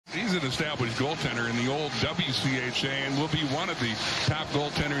He's an established goaltender in the old WCHA and will be one of the top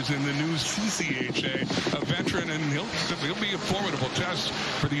goaltenders in the new CCHA, a veteran, and he'll be a formidable test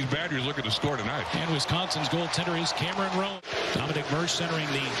for these Badgers looking to score tonight. And Wisconsin's goaltender is Cameron Rowe. Dominic Mersch centering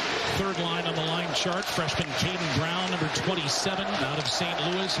the third line on the line chart. Freshman Caden Brown, number 27, out of St.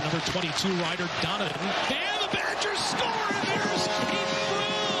 Louis. Number 22, Ryder Donovan. And the Badgers score, and there's Caden Brown.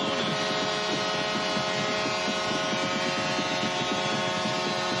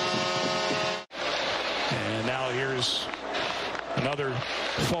 And now here's another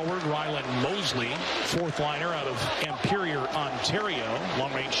forward, Ryland Mosley, fourth liner out of Imperial, Ontario.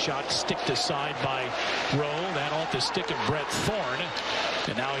 Long-range shot sticked aside by Rowe. That off the stick of Brett Thorne.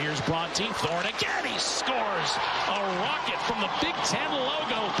 And now here's Bronte. Thorne again. He scores a rocket from the Big Ten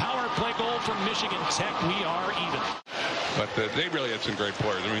logo. Power play goal from Michigan Tech. We are even. But they really had some great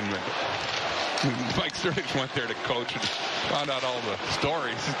players. I mean, Mike Sturdich went there to coach and found out all the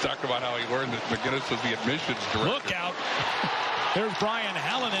stories. He talked about how he learned that McGinnis was the admissions director. Look out. There's Brian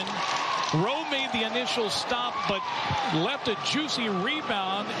Hallinan. Rowe made the initial stop, but left a juicy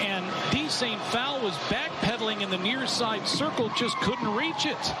rebound, and D. St. Phal was backpedaling in the near side circle, just couldn't reach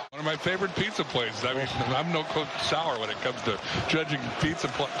it. One of my favorite pizza places. I mean, I'm no Coach Sauer when it comes to judging pizza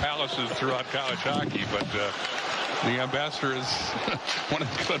palaces throughout college hockey, but the ambassador is one of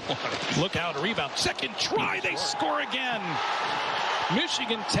the good ones. Look out, rebound. Second try, they score again.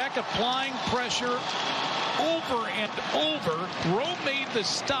 Michigan Tech applying pressure over and over. Rowe made the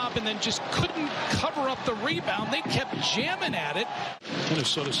stop and then just couldn't cover up the rebound. They kept jamming at it.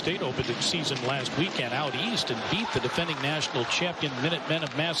 Minnesota State opened its season last weekend out east and beat the defending national champion Minutemen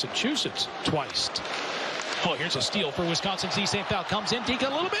of Massachusetts twice. Oh, here's a steal for Wisconsin. D. St. Phal comes in, deep a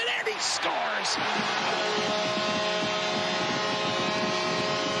little bit, and he scores.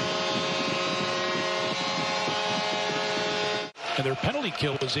 And their penalty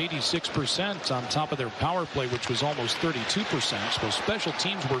kill was 86% on top of their power play, which was almost 32%. So special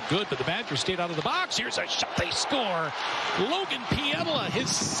teams were good, but the Badgers stayed out of the box. Here's a shot. They score. Logan Pietila,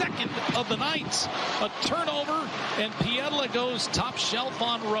 his second of the night. A turnover, and Pietila goes top shelf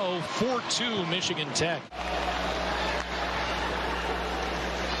on Rowe. 4-2 Michigan Tech.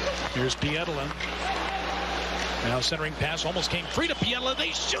 Here's Pietila. Now centering pass almost came free to Pietila.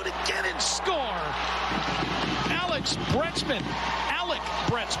 They shoot again and score. Alec Bretzman,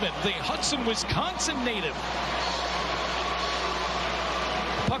 the Hudson, Wisconsin native.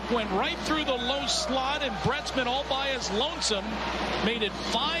 Puck went right through the low slot, and Bretzman all by his lonesome made it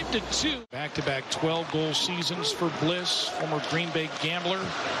 5-2. Back-to-back 12-goal seasons for Bliss, former Green Bay Gambler.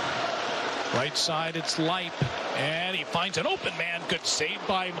 Right side, it's Leip, and he finds an open man. Good save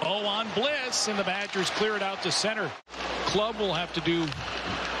by Mo on Bliss, and the Badgers clear it out to center. Club will have to do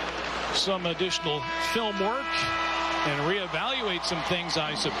some additional film work and reevaluate some things,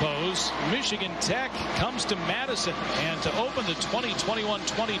 I suppose. Michigan Tech comes to Madison, and to open the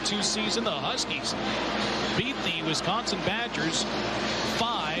 2021-22 season, the Huskies beat the Wisconsin Badgers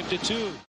 5-2.